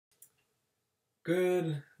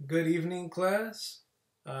Good evening, class.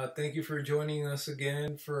 Thank you for joining us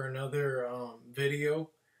again for another video,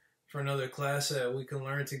 for another class that we can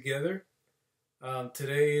learn together.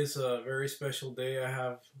 Today is a very special day. I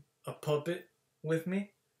have a puppet with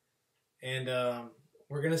me, and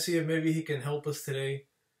we're gonna see if maybe he can help us today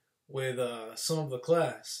with some of the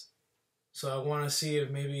class. So I want to see if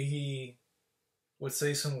maybe he would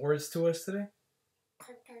say some words to us today.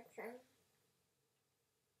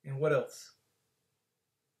 And what else?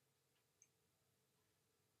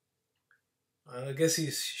 I guess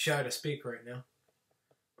he's shy to speak right now.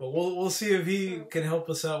 But we'll see if he can help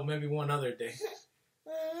us out maybe one other day.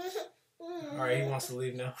 All right, he wants to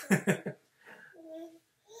leave now.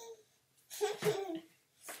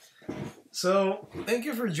 So thank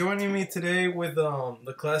you for joining me today with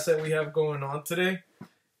the class that we have going on today.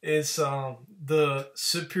 It's the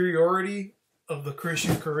superiority of the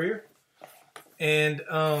Christian career, and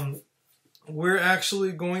we're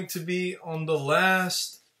actually going to be on the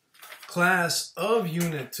last class of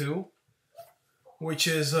Unit 2, which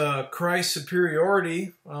is Christ's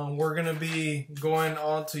superiority. We're going to be going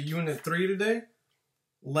on to Unit 3 today.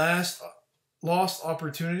 Lost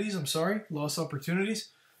opportunities.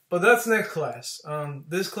 But that's next class.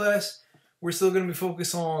 This class, we're still going to be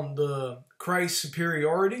focused on the Christ's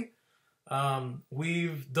superiority.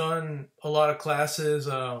 We've done a lot of classes.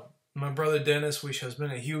 My brother Dennis, which has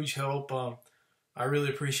been a huge help. I really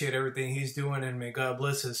appreciate everything he's doing, and may God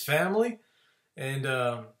bless his family. And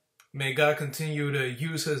may God continue to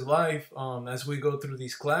use his life as we go through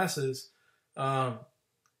these classes. And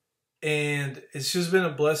it's just been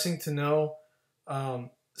a blessing to know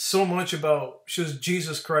so much about just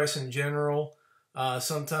Jesus Christ in general.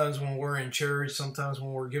 Sometimes when we're in church, sometimes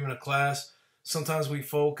when we're giving a class, sometimes we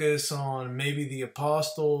focus on maybe the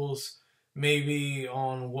apostles, maybe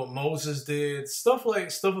on what Moses did, stuff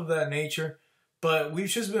of that nature. But we've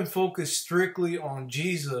just been focused strictly on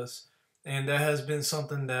Jesus. And that has been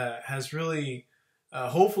something that has really,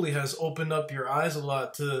 hopefully has opened up your eyes a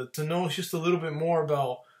lot to know just a little bit more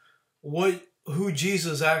about who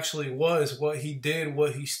Jesus actually was, what he did,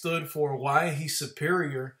 what he stood for, why he's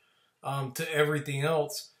superior to everything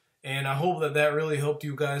else. And I hope that really helped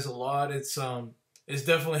you guys a lot. It's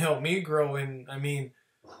definitely helped me grow. And I mean,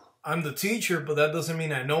 I'm the teacher, but that doesn't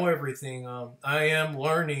mean I know everything. I am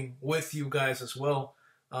learning with you guys as well.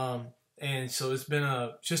 And so it's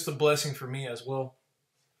been just a blessing for me as well.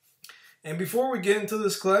 And before we get into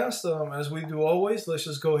this class, as we do always, let's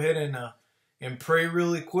just go ahead and pray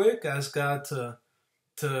really quick. Ask God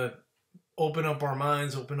to open up our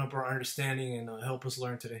minds, open up our understanding, and help us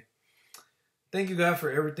learn today. Thank you, God,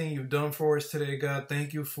 for everything you've done for us today, God.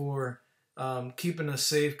 Thank you for keeping us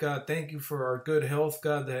safe, God. Thank you for our good health,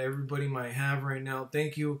 God, that everybody might have right now.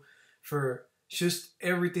 Thank you for just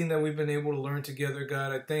everything that we've been able to learn together,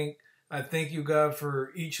 God. I thank you, God,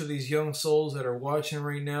 for each of these young souls that are watching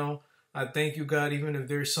right now. I thank you, God, even if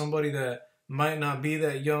there's somebody that might not be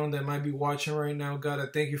that young that might be watching right now, God, I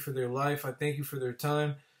thank you for their life. I thank you for their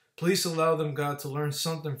time. Please allow them, God, to learn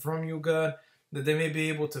something from you, God, that they may be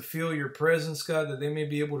able to feel your presence, God, that they may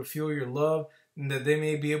be able to feel your love, and that they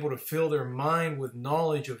may be able to fill their mind with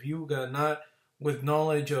knowledge of you, God, not with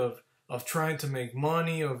knowledge of trying to make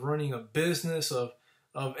money, of running a business, of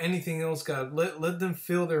anything else, God. Let them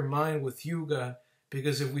fill their mind with you, God,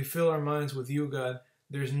 because if we fill our minds with you, God,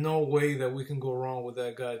 there's no way that we can go wrong with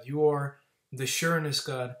that, God. You are the sureness,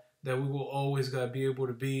 God, that we will always, God, be able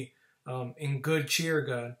to be in good cheer,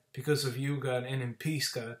 God, because of you, God, and in peace,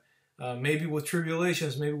 God. Maybe with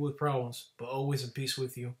tribulations, maybe with problems, but always in peace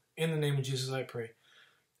with you. In the name of Jesus, I pray.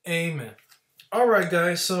 Amen. All right,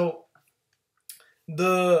 guys, so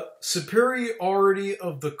the superiority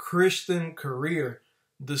of the Christian career.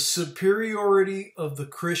 The superiority of the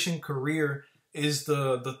Christian career is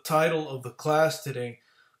the title of the class today.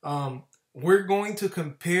 We're going to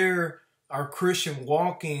compare our Christian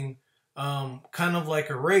walking kind of like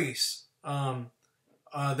a race.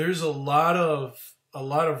 There's a lot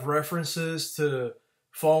of references to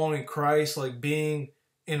following Christ, like being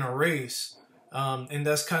in a race, and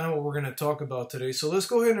that's kind of what we're going to talk about today. So let's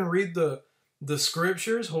go ahead and read the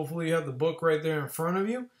scriptures. Hopefully you have the book right there in front of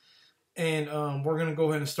you. And we're going to go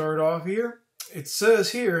ahead and start off here. It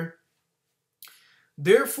says here,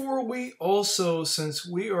 therefore we also, since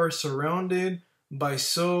we are surrounded by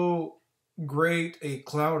so great a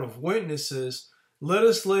cloud of witnesses, let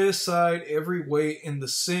us lay aside every weight and the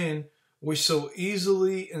sin which so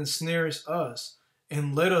easily ensnares us,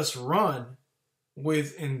 and let us run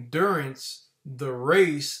with endurance the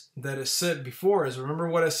race that is set before us. Remember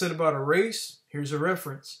what I said about a race? Here's a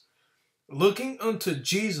reference. Looking unto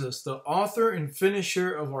Jesus, the author and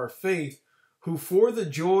finisher of our faith, who for the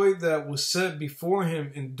joy that was set before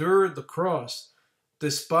him endured the cross,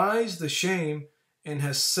 despised the shame, and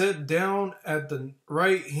has sat down at the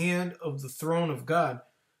right hand of the throne of God.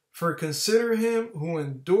 For consider him who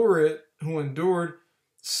endured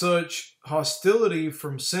such hostility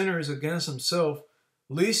from sinners against himself,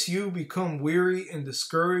 lest you become weary and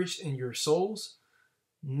discouraged in your souls.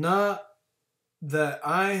 Not that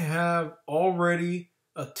I have already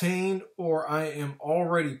attained or I am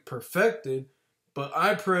already perfected, but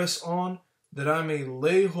I press on that I may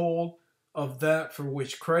lay hold of that for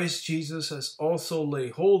which Christ Jesus has also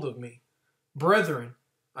laid hold of me. Brethren,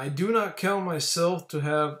 I do not count myself to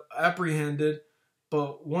have apprehended,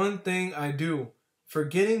 but one thing I do,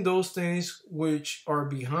 forgetting those things which are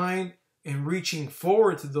behind and reaching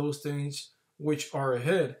forward to those things which are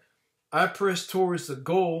ahead. I press towards the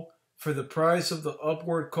goal for the prize of the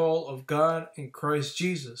upward call of God in Christ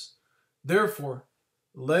Jesus. Therefore,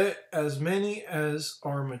 let as many as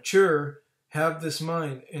are mature have this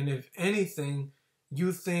mind, and if anything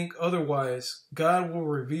you think otherwise, God will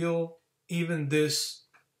reveal even this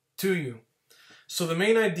to you. So the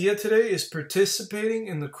main idea today is participating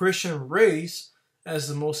in the Christian race as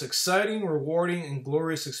the most exciting, rewarding, and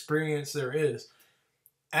glorious experience there is.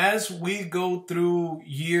 As we go through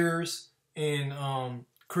years in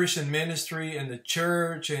Christian ministry and the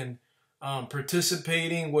church and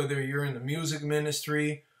participating, whether you're in the music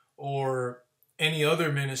ministry or any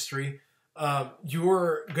other ministry,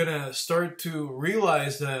 you're going to start to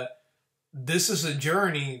realize that this is a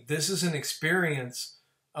journey, this is an experience.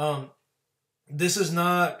 This is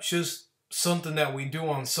not just something that we do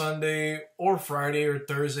on Sunday or Friday or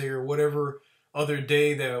Thursday or whatever other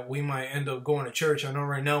day that we might end up going to church. I know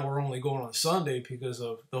right now we're only going on Sunday because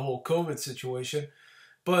of the whole COVID situation.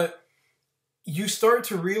 But you start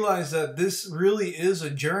to realize that this really is a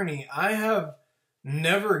journey. I have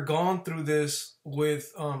never gone through this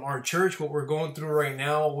with our church, what we're going through right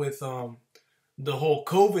now with the whole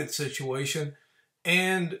COVID situation.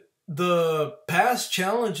 And the past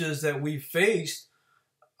challenges that we faced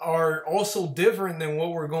are also different than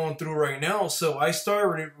what we're going through right now. So I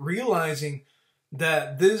started realizing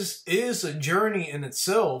that this is a journey in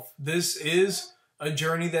itself. This is a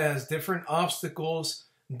journey that has different obstacles,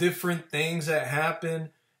 different things that happen,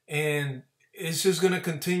 and it's just going to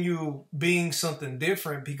continue being something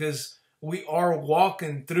different because we are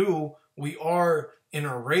walking through, we are in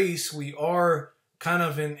a race, we are kind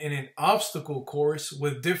of in an obstacle course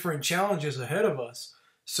with different challenges ahead of us.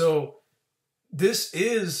 So this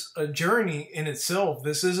is a journey in itself.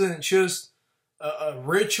 This isn't just a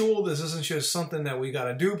ritual. This isn't just something that we got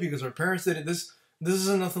to do because our parents did it. This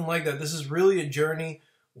isn't nothing like that. This is really a journey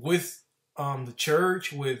with the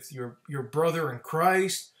church, with your brother in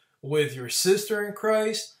Christ, with your sister in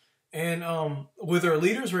Christ, and with our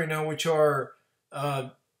leaders right now, which are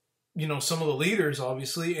some of the leaders,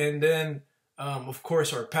 obviously, and then of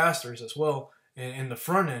course our pastors as well in the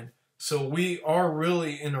front end. So we are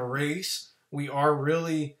really in a race. We are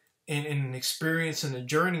really in an experience and a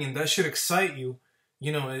journey, and that should excite you.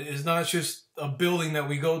 You know, it's not just a building that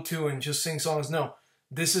we go to and just sing songs. No,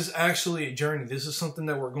 this is actually a journey. This is something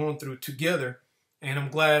that we're going through together, and I'm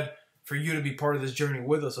glad for you to be part of this journey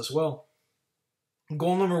with us as well.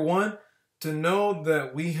 Goal number 1, to know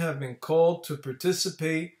that we have been called to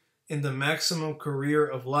participate in the maximum career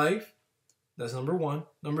of life. That's number 1.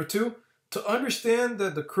 Number 2, to understand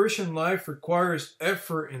that the Christian life requires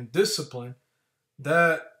effort and discipline.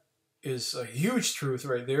 That is a huge truth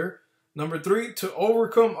right there. Number 3, to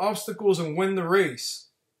overcome obstacles and win the race.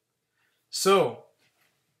 So,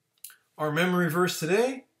 our memory verse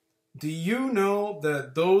today, do you know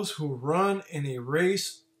that those who run in a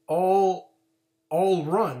race all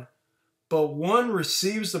run, but one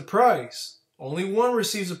receives the prize? Only one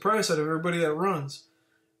receives the prize out of everybody that runs.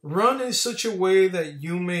 Run in such a way that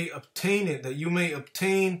you may obtain it, that you may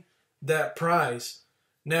obtain that prize.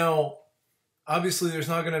 Now, obviously, there's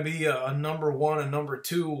not going to be a number 1 and number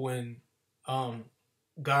 2 when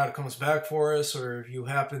God comes back for us, or if you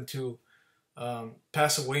happen to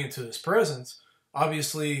pass away into His presence.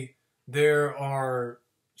 Obviously, there are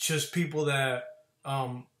just people that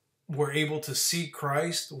were able to see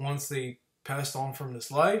Christ once they passed on from this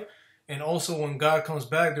life. And also, when God comes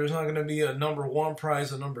back, there's not going to be a number 1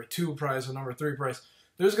 prize, a number 2 prize, a number 3 prize.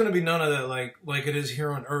 There's going to be none of that like it is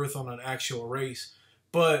here on earth on an actual race.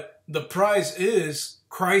 But the prize is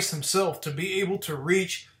Christ Himself, to be able to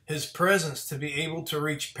reach His presence, to be able to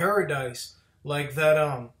reach paradise, like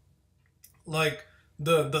that, like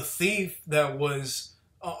the thief that was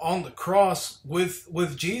on the cross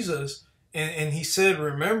with Jesus, and he said,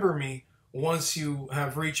 "Remember me once you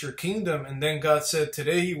have reached your kingdom." And then God said,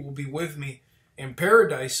 "Today you will be with me in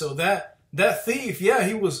paradise. So that thief, yeah,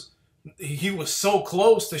 he was so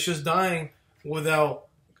close to just dying without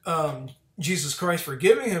Jesus Christ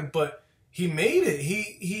forgiving him, but he made it.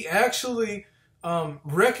 He actually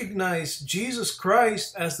recognized Jesus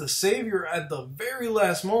Christ as the Savior at the very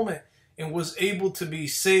last moment and was able to be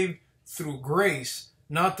saved through grace,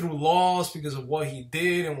 not through laws because of what he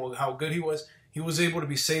did and how good he was. He was able to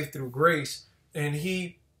be saved through grace, and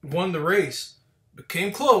he won the race.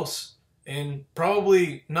 Became close, and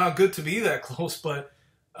probably not good to be that close, but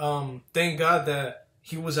thank God that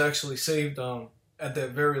he was actually saved at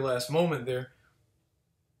that very last moment there.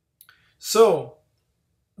 So,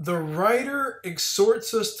 the writer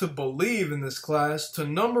exhorts us to believe in this class to,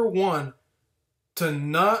 number one, to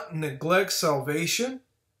not neglect salvation.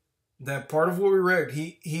 That part of what we read,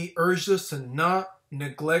 he urged us to not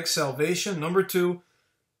neglect salvation. Number two,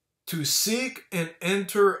 to seek and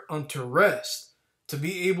enter unto rest. To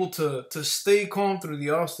be able to stay calm through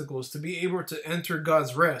the obstacles, to be able to enter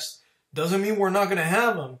God's rest. Doesn't mean we're not going to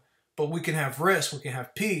have them, but we can have rest, we can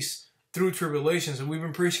have peace through tribulations. And we've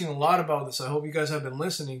been preaching a lot about this. I hope you guys have been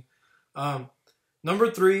listening. Number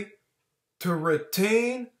three, to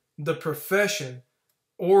retain the profession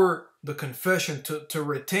or the confession, to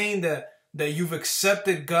retain that you've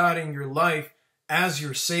accepted God in your life as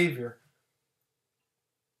your Savior.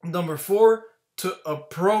 Number four, to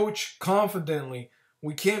approach confidently.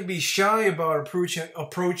 We can't be shy about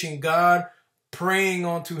approaching God, praying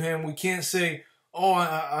unto Him. We can't say, oh,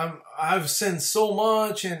 I've sinned so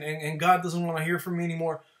much and God doesn't want to hear from me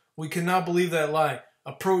anymore. We cannot believe that lie.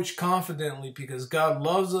 Approach confidently because God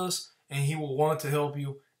loves us and He will want to help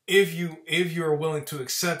you if you are willing to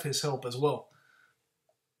accept His help as well.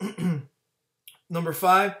 Number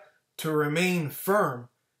five, to remain firm.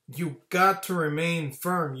 You got to remain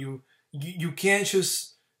firm. You can't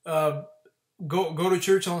just go to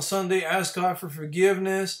church on Sunday, ask God for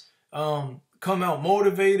forgiveness, come out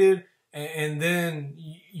motivated, and then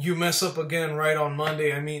you mess up again right on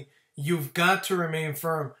Monday. I mean, you've got to remain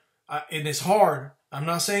firm. It is hard. I'm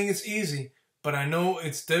not saying it's easy, but I know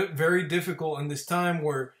it's very difficult in this time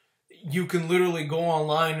where you can literally go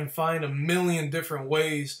online and find a million different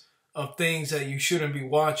ways of things that you shouldn't be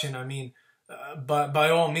watching. I mean, by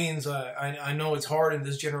all means, I know it's hard in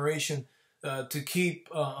this generation to keep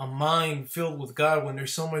a mind filled with God when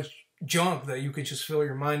there's so much junk that you can just fill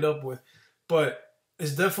your mind up with. But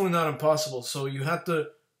it's definitely not impossible. So you have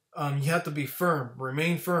to be firm,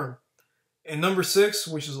 remain firm. And number six,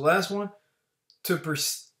 which is the last one, to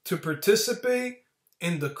participate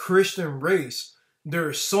in the Christian race. There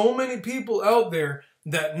are so many people out there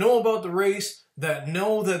that know about the race, that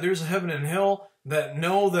know that there's a heaven and hell, that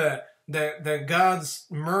know that God's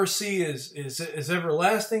mercy is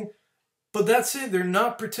everlasting. But that's it. They're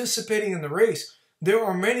not participating in the race. There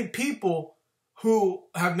are many people who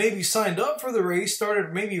have maybe signed up for the race,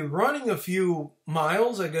 started maybe running a few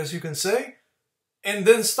miles, I guess you can say, and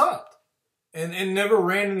then stopped and never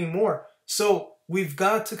ran anymore. So we've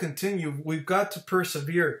got to continue. We've got to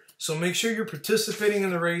persevere. So make sure you're participating in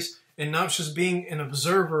the race and not just being an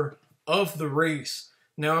observer of the race.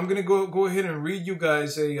 Now I'm going to go ahead and read you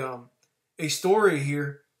guys a story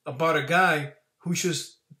here about a guy who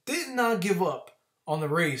just did not give up on the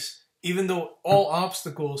race, even though all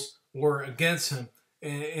obstacles were against him.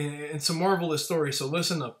 And it's a marvelous story, so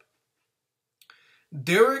listen up.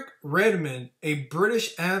 Derek Redmond, a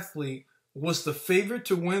British athlete, was the favorite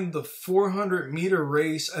to win the 400-meter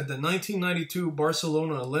race at the 1992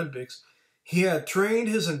 Barcelona Olympics. He had trained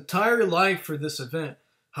his entire life for this event.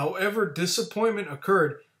 However, disappointment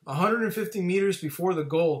occurred. 150 meters before the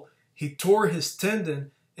goal, he tore his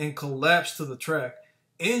tendon and collapsed to the track.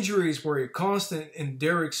 Injuries were a constant in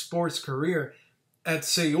Derek's sports career. At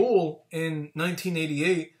Seoul in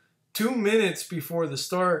 1988, 2 minutes before the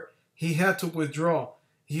start, he had to withdraw.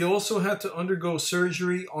 He also had to undergo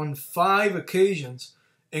surgery on 5 occasions,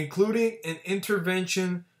 including an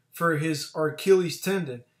intervention for his Achilles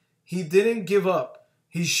tendon. He didn't give up.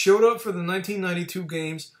 He showed up for the 1992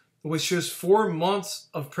 games with just 4 months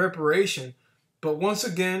of preparation, but once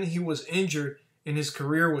again he was injured and his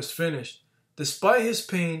career was finished. Despite his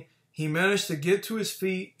pain, he managed to get to his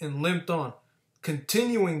feet and limped on,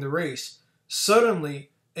 continuing the race. Suddenly,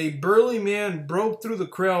 a burly man broke through the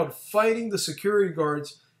crowd, fighting the security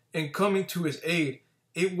guards and coming to his aid.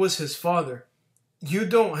 It was his father. "You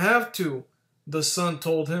don't have to," the son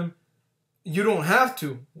told him. "You don't have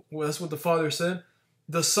to." Well, that's what the father said.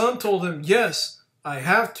 The son told him, "Yes, I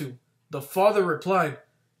have to." The father replied,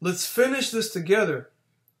 "Let's finish this together."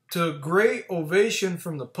 To a great ovation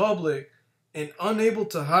from the public, and unable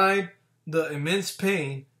to hide the immense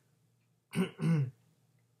pain,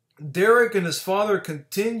 Derek and his father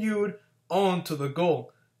continued on to the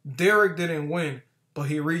goal. Derek didn't win, but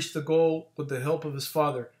he reached the goal with the help of his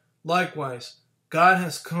father. Likewise, God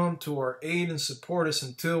has come to our aid and support us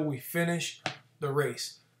until we finish the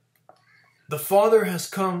race. The Father has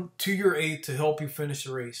come to your aid to help you finish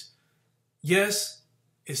the race. Yes,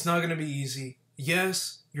 it's not going to be easy.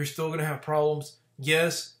 Yes, you're still going to have problems.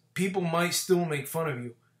 Yes, people might still make fun of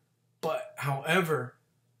you. But however,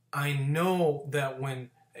 I know that when,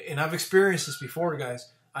 and I've experienced this before,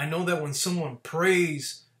 guys, I know that when someone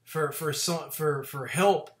prays for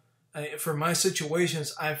help for my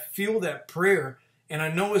situations, I feel that prayer, and I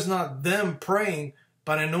know it's not them praying,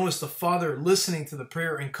 but I know it's the Father listening to the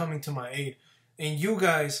prayer and coming to my aid. And you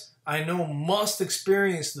guys, I know, must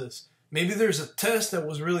experience this. Maybe there's a test that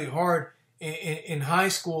was really hard in high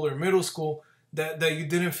school or middle school that you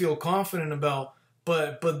didn't feel confident about,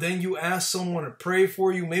 but then you asked someone to pray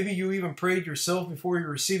for you. Maybe you even prayed yourself before you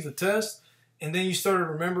received the test, and then you started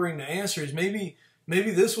remembering the answers. Maybe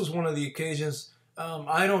this was one of the occasions.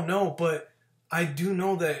 I don't know, but I do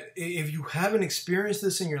know that if you haven't experienced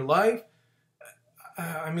this in your life,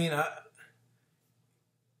 I mean,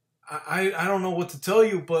 I don't know what to tell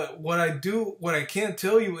you, but what I can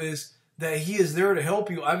tell you is that He is there to help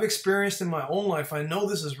you. I've experienced in my own life. I know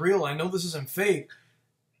this is real. I know this isn't fake.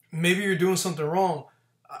 Maybe you're doing something wrong.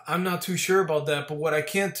 I'm not too sure about that, but what I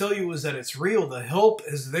can tell you is that it's real. The help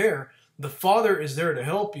is there. The Father is there to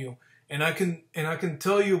help you. And I can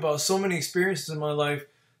tell you about so many experiences in my life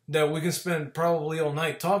that we can spend probably all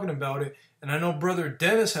night talking about it. And I know Brother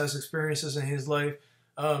Dennis has experiences in his life.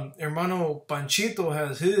 Hermano Panchito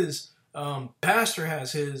has his. Pastor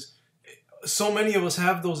has his. So many of us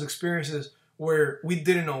have those experiences where we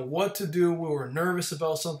didn't know what to do. We were nervous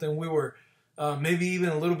about something. We were maybe even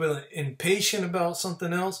a little bit impatient about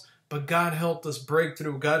something else. But God helped us break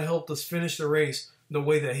through. God helped us finish the race the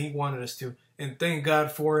way that He wanted us to. And thank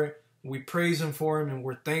God for it. We praise Him for Him, and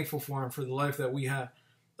we're thankful for Him for the life that we have.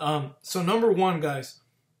 So number one, guys,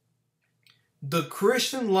 the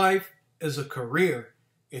Christian life is a career.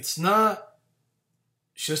 It's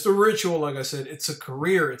just a ritual, like I said. It's a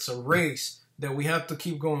career. It's a race that we have to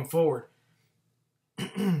keep going forward.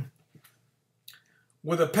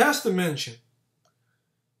 With a past dimension,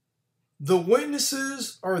 the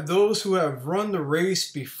witnesses are those who have run the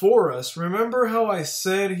race before us. Remember how I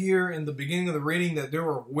said here in the beginning of the reading that there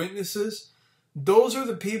were witnesses? Those are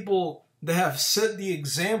the people that have set the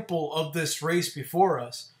example of this race before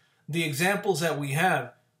us. The examples that we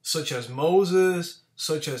have, such as Moses,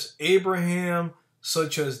 such as Abraham,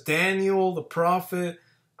 such as Daniel, the prophet.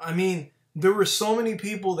 I mean, there were so many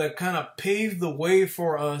people that kind of paved the way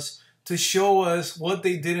for us to show us what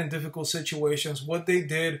they did in difficult situations, what they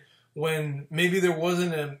did when maybe there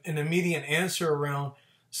wasn't an immediate answer around.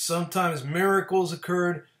 Sometimes miracles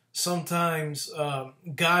occurred. Sometimes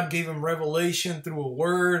God gave them revelation through a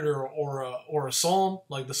word or a psalm,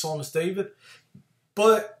 like the psalmist David.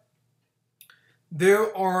 But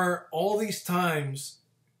there are all these times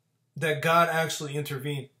that God actually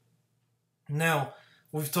intervened. Now,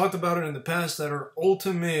 we've talked about it in the past that our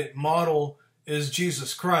ultimate model is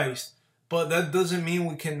Jesus Christ, but that doesn't mean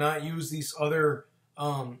we cannot use these other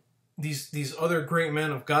these other great men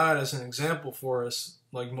of God as an example for us,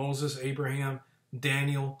 like Moses, Abraham,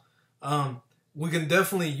 Daniel. We can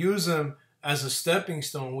definitely use them as a stepping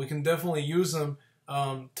stone. We can definitely use them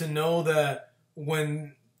to know that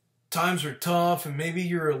when times are tough and maybe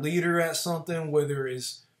you're a leader at something, whether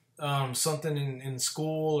it's something in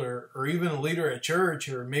school or even a leader at church,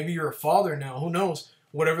 or maybe you're a father now, who knows,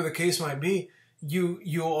 whatever the case might be,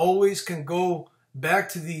 you always can go back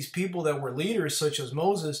to these people that were leaders, such as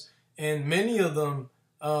Moses, and many of them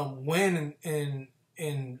went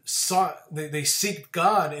and sought, they seeked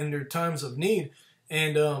God in their times of need.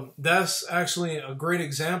 And that's actually a great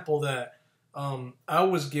example that I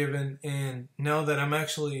was given. And now that I'm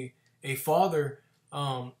actually a father,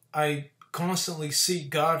 I constantly seek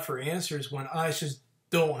God for answers when I just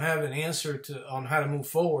don't have an answer on how to move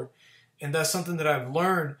forward. And that's something that I've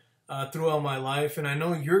learned throughout my life, and I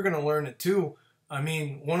know you're going to learn it too. I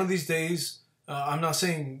mean, one of these days, I'm not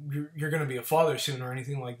saying you're going to be a father soon or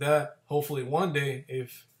anything like that. Hopefully one day,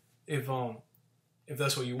 if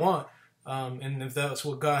that's what you want, and if that's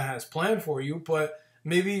what God has planned for you. But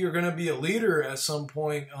maybe you're going to be a leader at some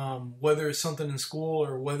point, whether it's something in school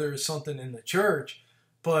or whether it's something in the church.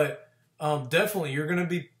 But definitely, you're going to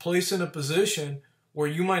be placed in a position where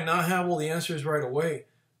you might not have all the answers right away,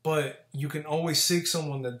 but you can always seek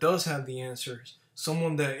someone that does have the answers,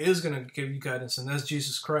 someone that is going to give you guidance, and that's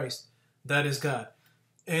Jesus Christ. That is God.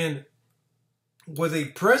 And with a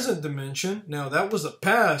present dimension, now that was the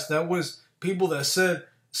past. That was people that said,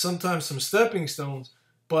 sometimes some stepping stones.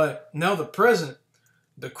 But now the present,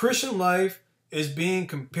 the Christian life is being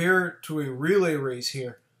compared to a relay race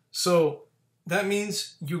here. So that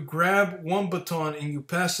means you grab one baton and you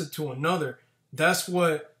pass it to another. That's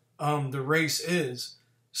what the race is.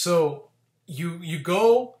 So you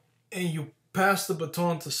go and you pass the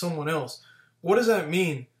baton to someone else. What does that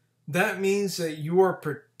mean? That means that you are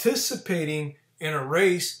participating in a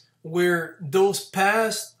race where those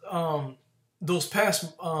past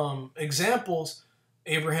examples,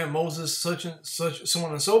 Abraham, Moses, such and such, so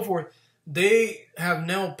on and so forth, they have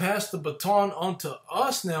now passed the baton onto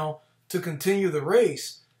us now to continue the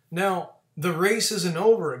race. Now, the race isn't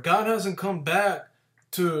over. God hasn't come back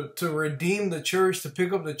to redeem the church, to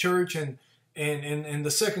pick up the church, and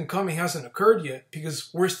the second coming hasn't occurred yet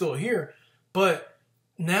because we're still here. But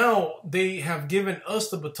now they have given us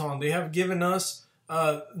the baton. They have given us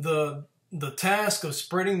the task of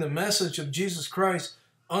spreading the message of Jesus Christ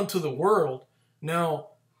unto the world. Now,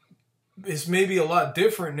 it's maybe a lot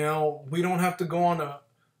different now. We don't have to go on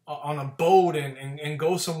a boat and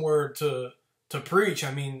go somewhere to preach.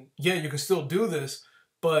 I mean, yeah, you can still do this,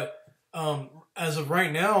 but as of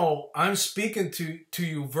right now, I'm speaking to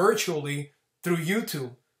you virtually through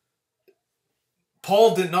YouTube.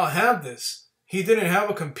 Paul did not have this. He didn't have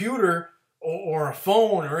a computer or a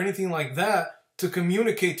phone or anything like that to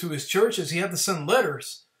communicate to his churches. He had to send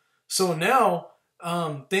letters. So now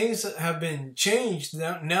things have been changed.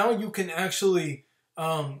 Now you can actually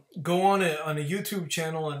go on a YouTube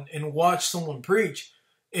channel and watch someone preach.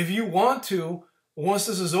 If you want to, once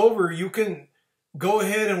this is over, you can go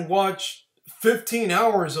ahead and watch 15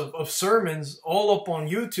 hours of sermons all up on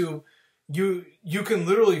YouTube. You can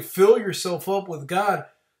literally fill yourself up with God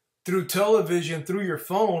through television, through your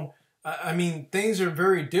phone. I mean, things are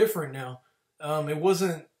very different now. It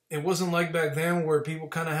wasn't like back then where people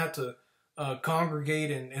kind of had to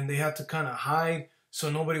congregate and they had to kind of hide so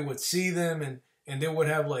nobody would see them, and they would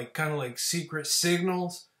have kind of like secret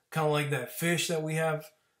signals, kind of like that fish that we have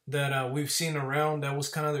that we've seen around. That was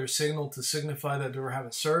kind of their signal to signify that they were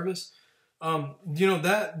having service.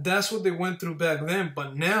 That's what they went through back then.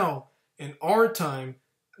 But now in our time,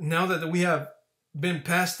 now that we have been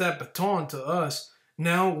passed that baton to us,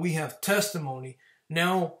 now we have testimony.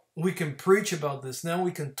 Now we can preach about this. Now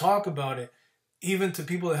we can talk about it, even to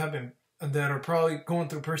people that are probably going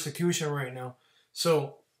through persecution right now.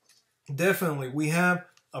 So definitely we have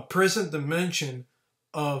a present dimension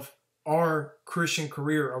of our Christian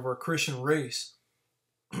career, of our Christian race.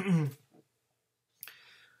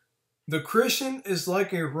 The Christian is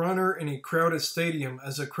like a runner in a crowded stadium.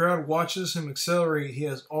 As the crowd watches him accelerate, he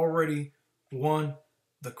has already won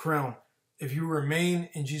the crown. If you remain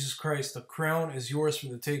in Jesus Christ, the crown is yours for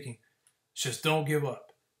the taking. Just don't give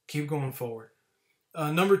up. Keep going forward.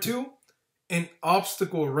 Number 2, an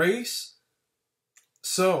obstacle race.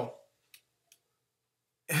 So,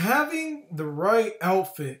 having the right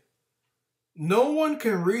outfit, no one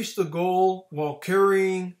can reach the goal while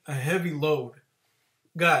carrying a heavy load.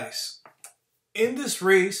 Guys, in this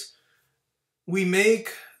race, we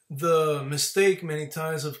make the mistake many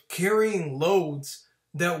times of carrying loads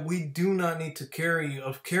that we do not need to carry,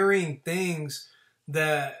 of carrying things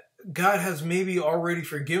that God has maybe already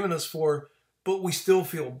forgiven us for, but we still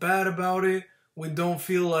feel bad about it. We don't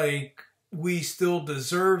feel like we still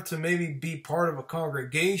deserve to maybe be part of a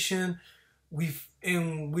congregation. We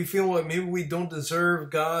feel like maybe we don't deserve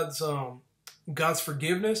God's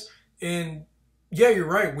forgiveness. And yeah, you're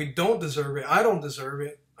right. We don't deserve it. I don't deserve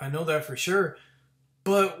it. I know that for sure.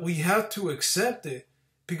 But we have to accept it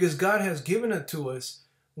because God has given it to us.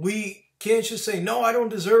 We can't just say, no, I don't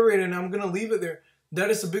deserve it and I'm going to leave it there. That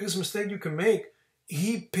is the biggest mistake you can make.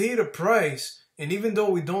 He paid a price. And even though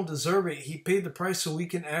we don't deserve it, he paid the price so we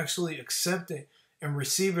can actually accept it and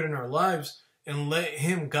receive it in our lives and let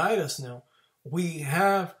him guide us now. We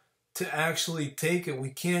have to actually take it. We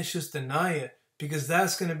can't just deny it because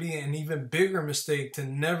that's going to be an even bigger mistake to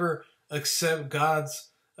never accept God's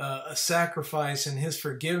sacrifice and his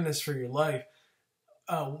forgiveness for your life.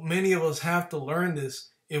 Many of us have to learn this.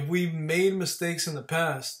 If we've made mistakes in the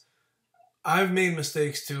past, I've made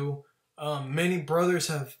mistakes too. Many brothers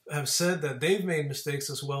have said that they've made mistakes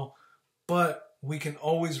as well, but we can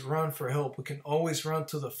always run for help. We can always run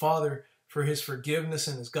to the Father for his forgiveness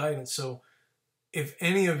and his guidance. So if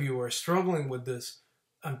any of you are struggling with this,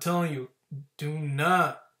 I'm telling you, do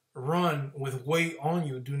not run with weight on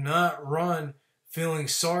you. Do not run feeling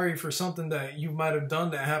sorry for something that you might have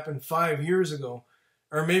done that happened 5 years ago,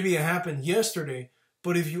 or maybe it happened yesterday.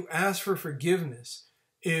 But if you ask for forgiveness,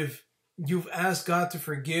 if you've asked God to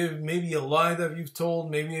forgive maybe a lie that you've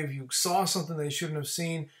told, maybe if you saw something that you shouldn't have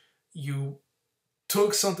seen, you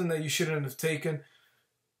took something that you shouldn't have taken,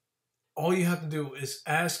 all you have to do is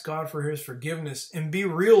ask God for his forgiveness and be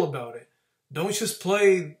real about it. Don't just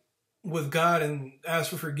play with God and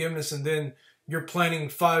ask for forgiveness and then you're planning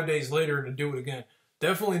 5 days later to do it again.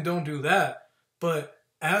 Definitely don't do that. But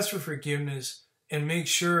ask for forgiveness and make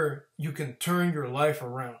sure you can turn your life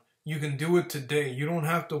around. You can do it today. You don't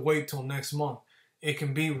have to wait till next month. It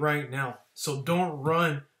can be right now. So don't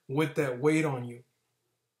run with that weight on you.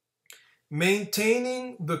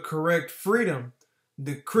 Maintaining the correct freedom.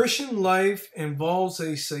 The Christian life involves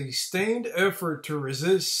a sustained effort to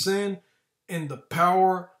resist sin in the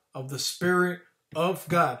power of the Spirit of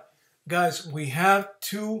God. Guys, we have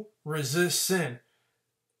to resist sin.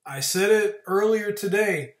 I said it earlier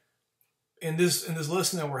today in this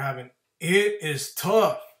lesson that we're having. It is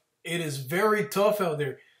tough. It is very tough out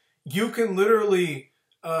there. You can literally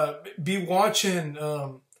be watching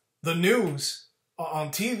the news on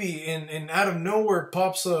TV and out of nowhere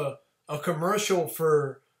pops a commercial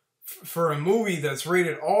for a movie that's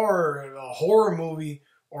rated R, a horror movie,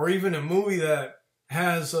 or even a movie that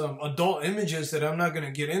has adult images that I'm not going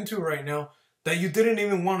to get into right now that you didn't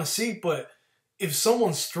even want to see. But if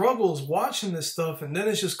someone struggles watching this stuff and then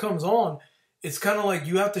it just comes on, it's kind of like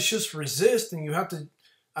you have to just resist and you have to,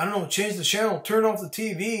 I don't know, change the channel, turn off the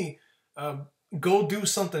TV, go do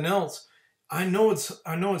something else. I know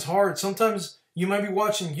it's hard. Sometimes you might be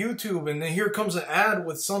watching YouTube and then here comes an ad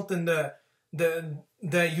with something that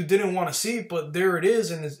you didn't want to see, but there it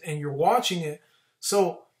is, and you're watching it.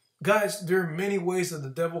 So guys, there are many ways that the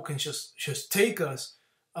devil can just take us.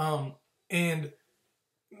 And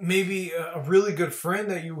maybe a really good friend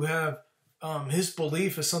that you have, his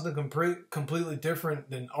belief is something completely different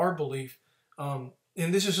than our belief. And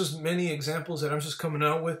this is just many examples that I'm just coming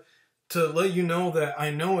out with to let you know that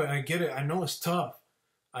I know it, I get it. I know it's tough.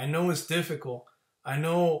 I know it's difficult. I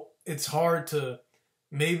know it's hard to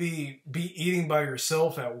maybe be eating by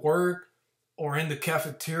yourself at work or in the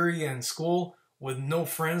cafeteria in school with no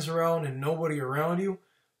friends around and nobody around you.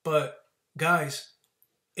 But guys,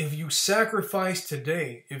 if you sacrifice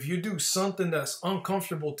today, if you do something that's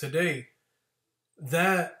uncomfortable today,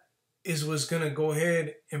 that is what's going to go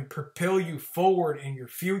ahead and propel you forward in your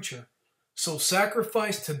future. So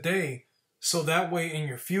sacrifice today so that way in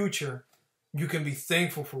your future, you can be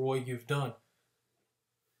thankful for what you've done.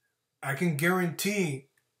 I can guarantee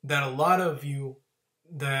that a lot of you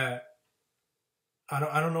that, I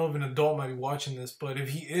don't know if an adult might be watching this, but if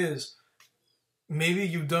he is, maybe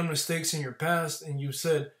you've done mistakes in your past and you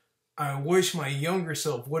said, I wish my younger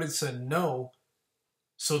self would have said no,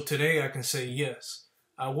 so today I can say yes.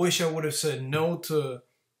 I wish I would have said no to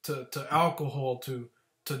alcohol, to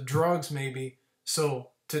drugs maybe,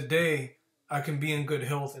 so today I can be in good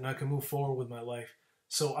health and I can move forward with my life.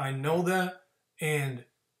 So I know that, and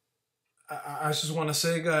I just want to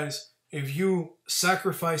say, guys, if you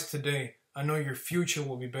sacrifice today, I know your future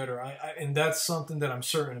will be better. And that's something that I'm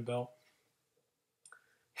certain about.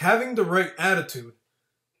 Having the right attitude.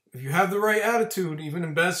 If you have the right attitude, even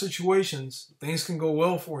in bad situations, things can go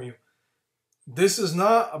well for you. This is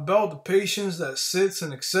not about the patience that sits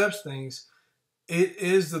and accepts things. It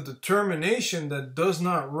is the determination that does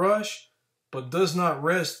not rush, but does not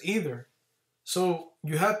rest either. So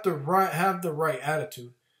you have to have the right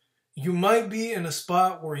attitude. You might be in a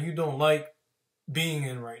spot where you don't like being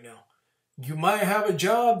in right now. You might have a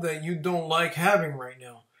job that you don't like having right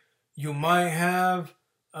now. You might have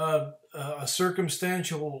a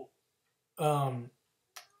circumstantial event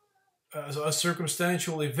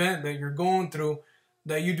that you're going through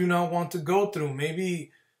that you do not want to go through.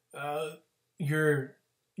 Maybe your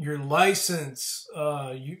license,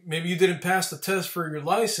 maybe you didn't pass the test for your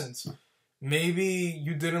license. Maybe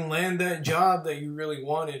you didn't land that job that you really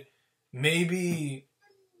wanted. Maybe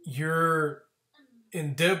you're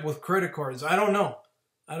in debt with credit cards. I don't know.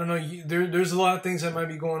 There's a lot of things that might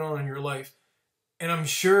be going on in your life. And I'm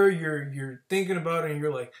sure you're thinking about it and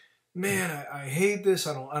you're like, man, I hate this.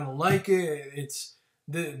 I don't like it.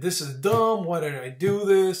 This is dumb. Why did I do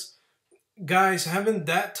this? Guys, having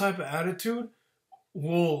that type of attitude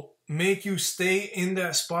will make you stay in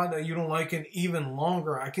that spot that you don't like it even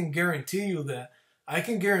longer. I can guarantee you that. I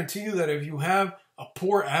can guarantee you that if you have a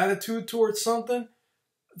poor attitude towards something,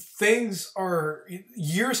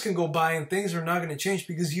 years can go by and things are not going to change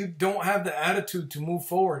because you don't have the attitude to move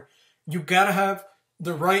forward. You got to have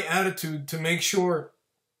the right attitude to make sure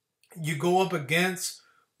you go up against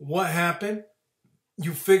what happened,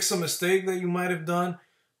 you fix a mistake that you might have done,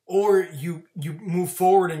 or you move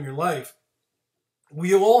forward in your life.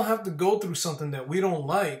 We all have to go through something that we don't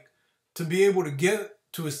like to be able to get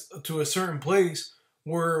to a certain place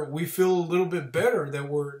where we feel a little bit better that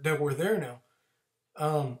we're there now.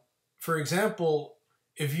 For example,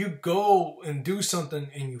 if you go and do something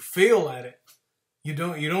and you fail at it, you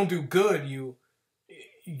don't do good. You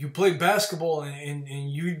play basketball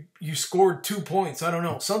and you scored 2 points. I don't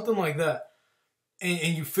know, something like that,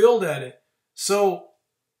 and you failed at it. So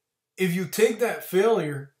if you take that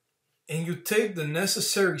failure and you take the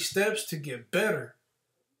necessary steps to get better,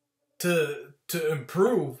 to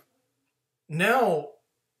improve, now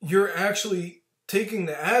you're actually taking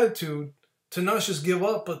the attitude to not just give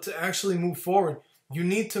up, but to actually move forward. You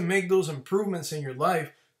need to make those improvements in your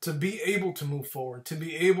life to be able to move forward, to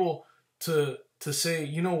be able to say,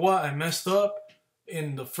 you know what, I messed up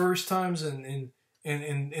in the first times and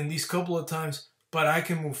in these couple of times, but I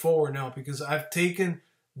can move forward now because I've taken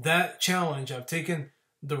that challenge, I've taken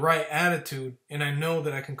the right attitude, and I know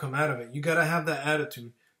that I can come out of it. You got to have that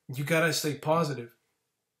attitude. You got to stay positive.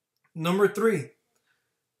 Number 3,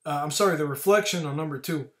 the reflection on number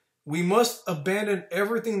 2. We must abandon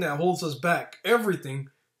everything that holds us back, everything,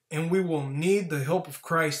 and we will need the help of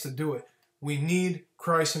Christ to do it. We need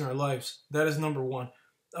Christ in our lives. That is number 1.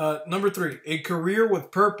 Number 3, a career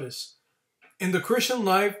with purpose. In the Christian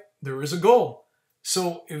life, there is a goal.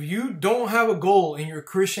 So if you don't have a goal in your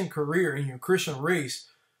Christian career, in your Christian race,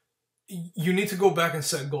 you need to go back and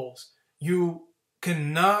set goals. You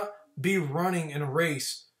cannot be running in a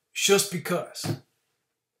race just because.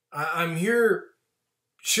 I'm here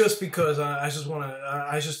just because I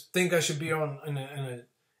just think I should be in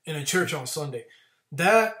a church on Sunday.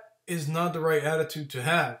 That is not the right attitude to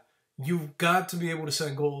have. You've got to be able to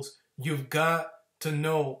set goals. You've got to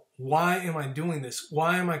know, why am I doing this?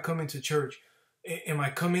 Why am I coming to church? Am I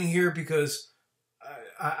coming here because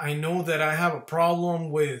I know that I have a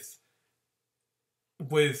problem with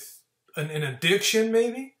an addiction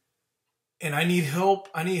maybe, and I need help.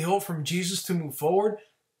 I need help from Jesus to move forward.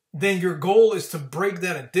 Then your goal is to break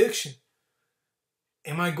that addiction.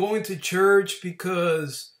 Am I going to church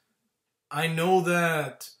because I know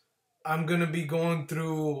that I'm going to be going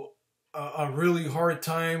through a really hard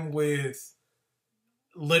time with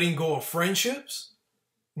letting go of friendships?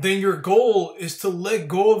 Then your goal is to let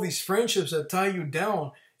go of these friendships that tie you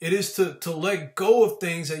down. It is to let go of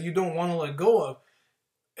things that you don't want to let go of.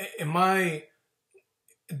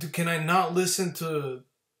 Can I not listen to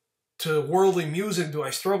worldly music? Do I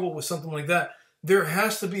struggle with something like that? There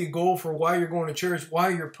has to be a goal for why you're going to church, why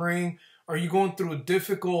you're praying. Are you going through a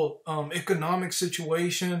difficult economic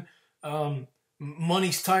situation?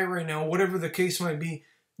 Money's tight right now, whatever the case might be.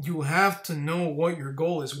 You have to know what your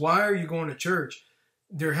goal is. Why are you going to church?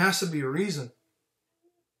 There has to be a reason.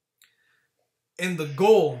 And the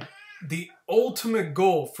goal, the ultimate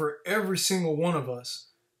goal for every single one of us,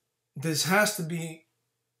 this has to be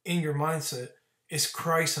in your mindset, is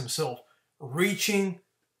Christ himself. Reaching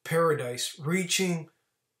paradise, reaching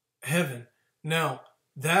heaven. Now,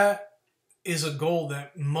 that is a goal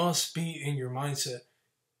that must be in your mindset.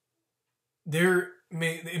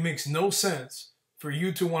 It makes no sense for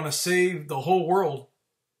you to want to save the whole world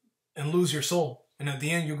and lose your soul, and at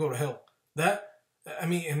the end you go to hell. That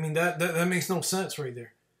makes no sense right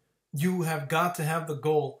there. You have got to have the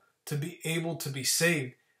goal to be able to be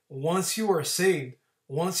saved. Once you are saved,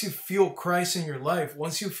 once you feel Christ in your life,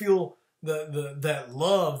 once you feel that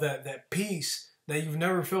love, that peace that you've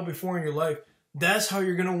never felt before in your life, that's how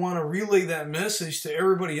you're going to want to relay that message to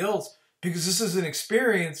everybody else, because this is an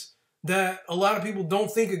experience that a lot of people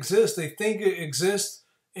don't think exists. They think it exists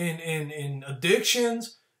in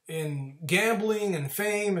addictions, in gambling and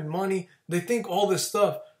fame and money. They think all this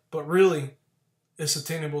stuff, but really it's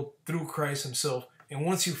attainable through Christ himself. And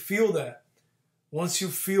once you feel that, once you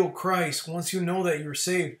feel Christ, once you know that you're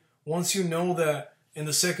saved, once you know that in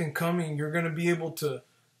the second coming you're going to be able to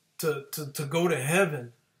go to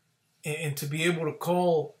heaven and to be able to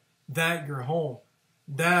call that your home,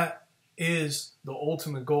 that is the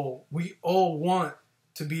ultimate goal. We all want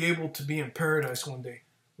to be able to be in paradise one day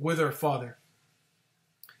with our Father.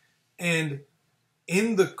 And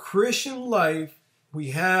in the Christian life,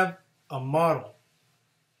 we have a model.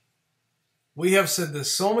 We have said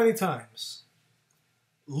this so many times.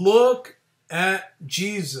 Look at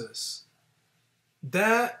Jesus.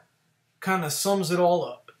 That kind of sums it all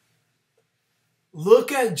up.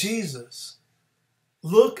 Look at Jesus.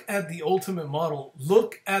 Look at the ultimate model.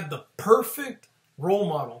 Look at the perfect role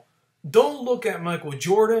model. Don't look at Michael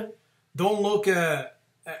Jordan. Don't look at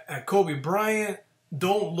Kobe Bryant.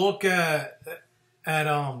 Don't look at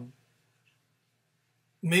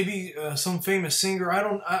maybe some famous singer.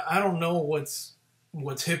 I don't know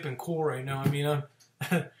what's hip and cool right now. I mean,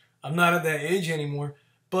 I'm not at that age anymore.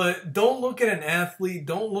 But don't look at an athlete.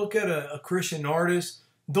 Don't look at a Christian artist.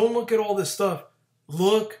 Don't look at all this stuff.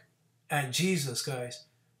 Look at Jesus, guys.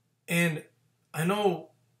 And I know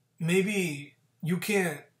maybe you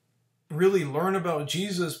can't really learn about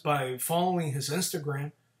Jesus by following his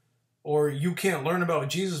Instagram, or you can't learn about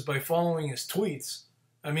Jesus by following his tweets.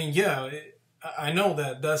 I mean, yeah, I know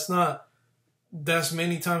that that's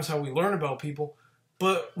many times how we learn about people,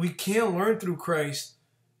 but we can learn through Christ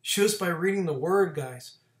just by reading the Word,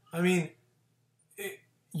 guys. I mean,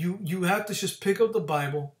 you have to just pick up the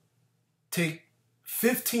Bible, take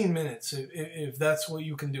 15 minutes, if that's what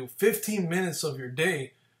you can do, 15 minutes of your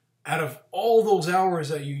day out of all those hours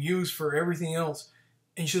that you use for everything else,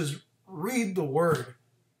 and just read the Word.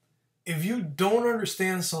 If you don't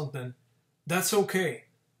understand something, that's okay.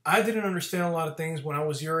 I didn't understand a lot of things when I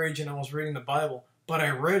was your age and I was reading the Bible, but I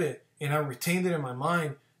read it and I retained it in my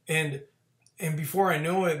mind. And before I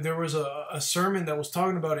know it, there was a sermon that was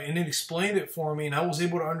talking about it, and it explained it for me, and I was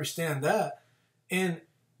able to understand that. And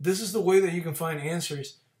this is the way that you can find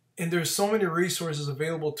answers. And there's so many resources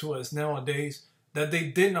available to us nowadays that they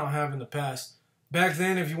did not have in the past. Back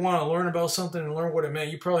then, if you want to learn about something and learn what it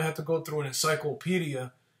meant, you probably have to go through an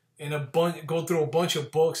encyclopedia and go through a bunch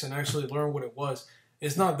of books and actually learn what it was.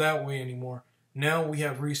 It's not that way anymore. Now we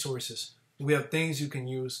have resources. We have things you can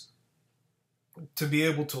use to be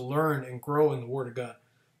able to learn and grow in the Word of God.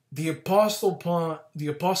 The Apostle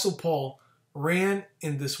Paul ran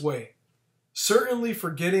in this way, certainly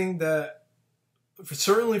forgetting what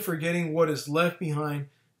is left behind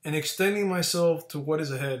and extending myself to what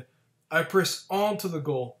is ahead. I press on to the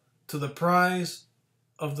goal, to the prize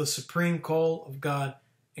of the supreme call of God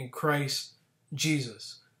in Christ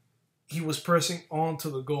Jesus. He was pressing on to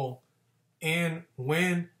the goal. And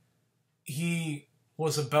when he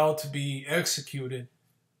was about to be executed,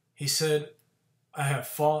 he said, I have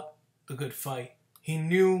fought the good fight. He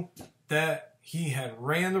knew that he had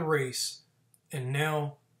ran the race, and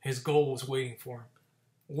now his goal was waiting for him.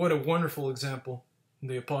 What a wonderful example,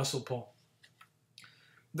 the Apostle Paul.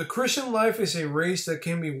 The Christian life is a race that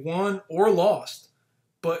can be won or lost,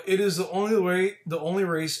 but it is the only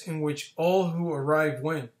race in which all who arrive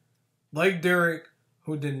win. Like Derek,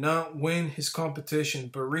 who did not win his competition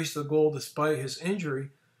but reached the goal despite his injury,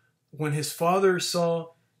 when his father saw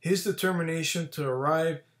his determination to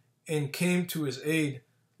arrive and came to his aid,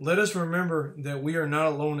 let us remember that we are not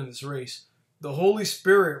alone in this race. The Holy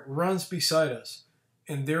Spirit runs beside us,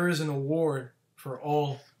 and there is an award for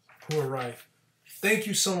all who arrive. Thank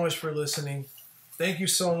you so much for listening. Thank you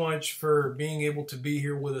so much for being able to be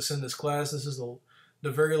here with us in this class. This is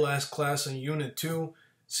the very last class in Unit 2,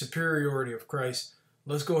 Superiority of Christ.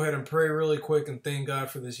 Let's go ahead and pray really quick and thank God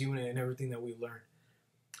for this unit and everything that we've learned.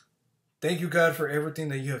 Thank you, God, for everything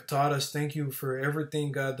that you have taught us. Thank you for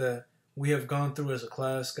everything, God, that we have gone through as a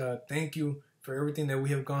class, God. Thank you for everything that we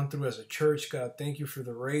have gone through as a church, God. Thank you for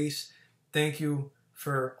the race. Thank you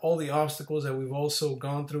for all the obstacles that we've also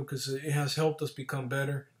gone through, because it has helped us become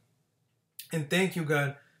better. And thank you,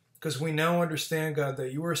 God, because we now understand, God,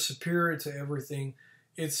 that you are superior to everything.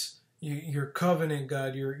 It's your covenant,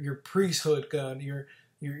 God, your priesthood, God,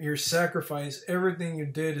 your sacrifice, everything you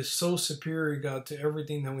did is so superior, God, to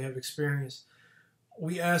everything that we have experienced.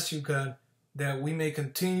 We ask you, God, that we may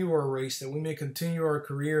continue our race, that we may continue our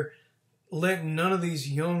career. Let none of these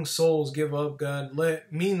young souls give up, God.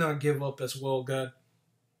 Let me not give up as well, God.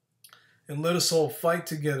 And let us all fight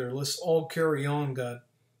together. Let's all carry on, God,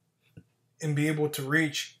 and be able to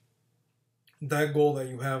reach that goal that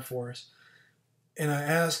you have for us. And I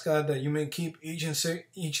ask, God, that you may keep each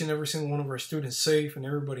and every single one of our students safe, and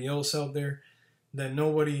everybody else out there, that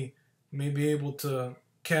nobody may be able to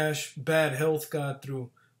catch bad health, God,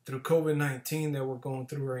 through COVID-19 that we're going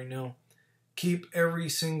through right now. Keep every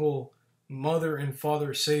single mother and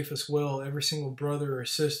father safe as well, every single brother or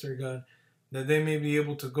sister, God, that they may be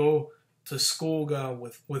able to go to school, God,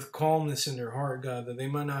 with calmness in their heart, God, that they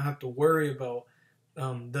might not have to worry about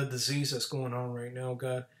the disease that's going on right now,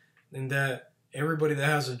 God, and that everybody that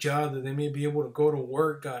has a job, that they may be able to go to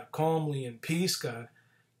work, God, calmly in peace, God.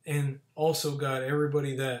 And also, God,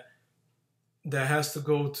 everybody that has to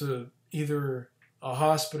go to either a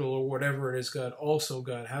hospital or whatever it is, God, also,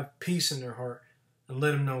 God, have peace in their heart and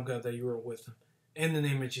let them know, God, that you are with them. In the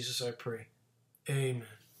name of Jesus, I pray. Amen.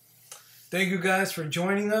 Thank you, guys, for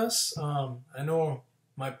joining us. I know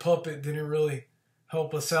my puppet didn't really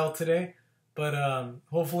help us out today, but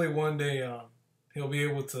hopefully one day he'll be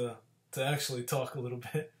able to actually talk a little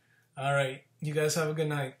bit. All right. You guys have a good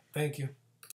night. Thank you.